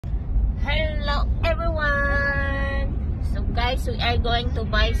guys, we are going to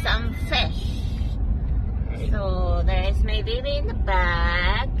buy some fish. So there is my baby in the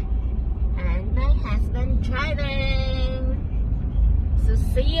back and my husband driving. So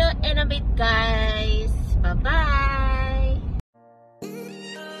see you in a bit, guys. Bye bye.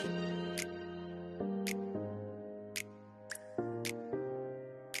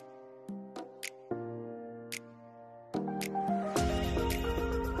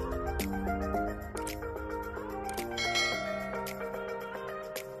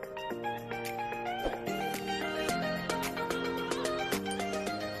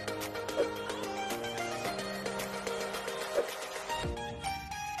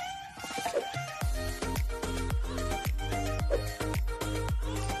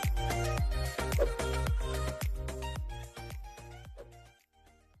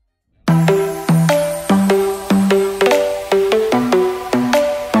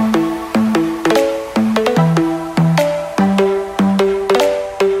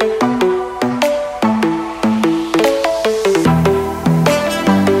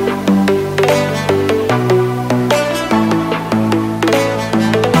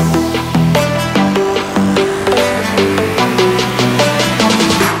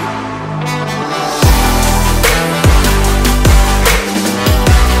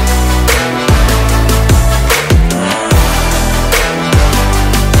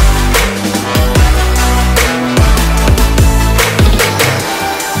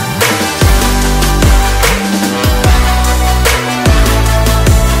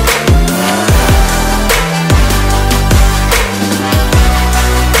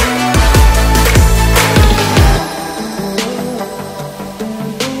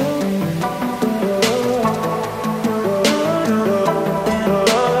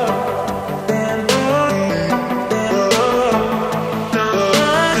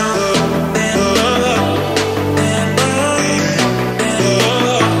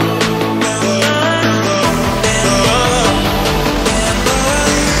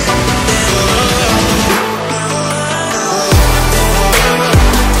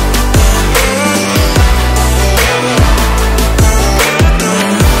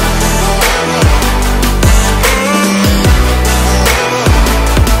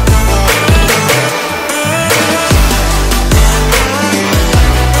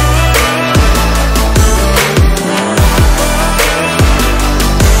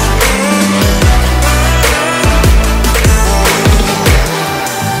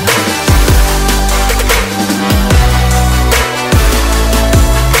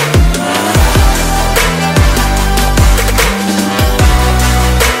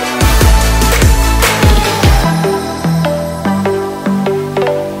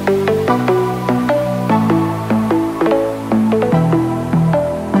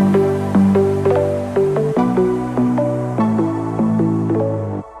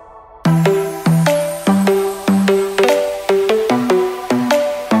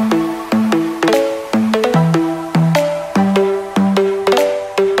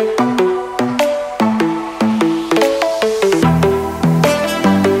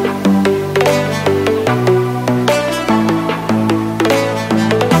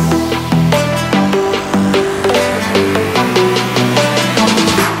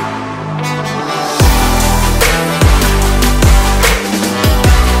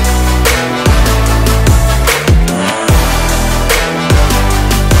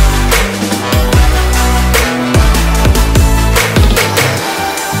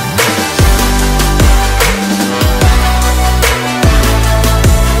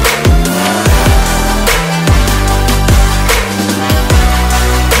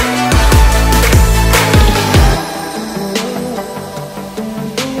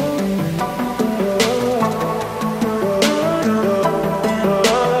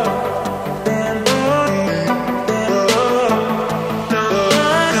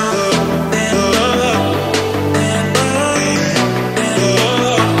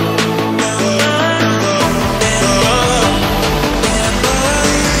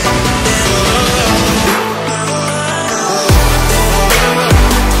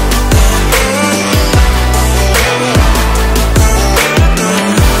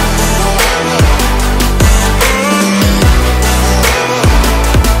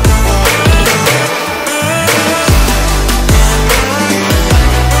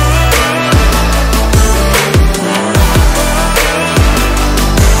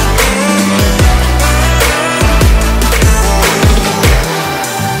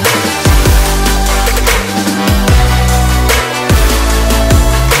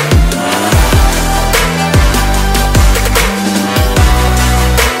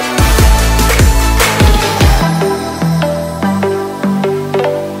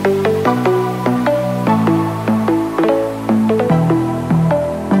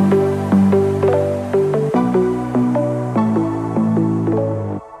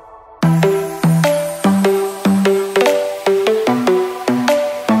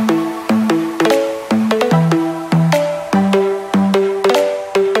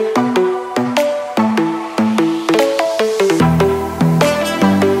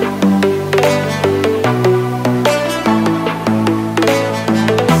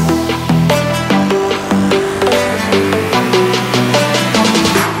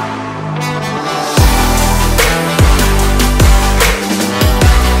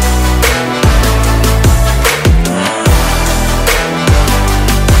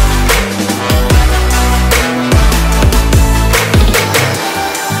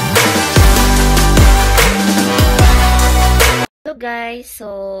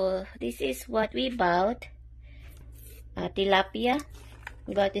 So this is what we bought. Tilapia.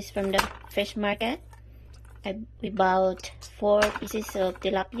 We got this from the fish market. We bought 4 pieces of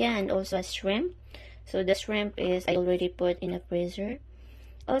tilapia and also a shrimp. So the shrimp is I already put in a freezer.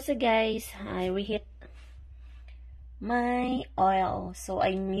 Also guys, I reheat my oil. So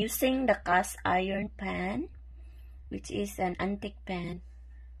I'm using the cast iron pan, which is an antique pan.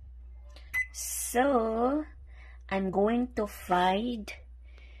 So I'm going to fry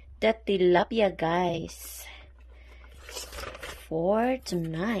the tilapia, guys, for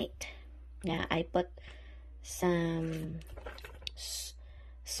tonight. Yeah, I put some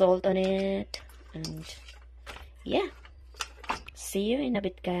salt on it, and yeah, see you in a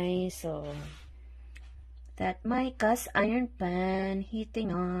bit, guys. So that my cast iron pan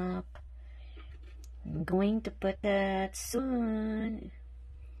heating up. I'm going to put that soon.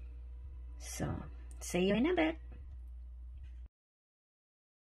 So see you in a bit.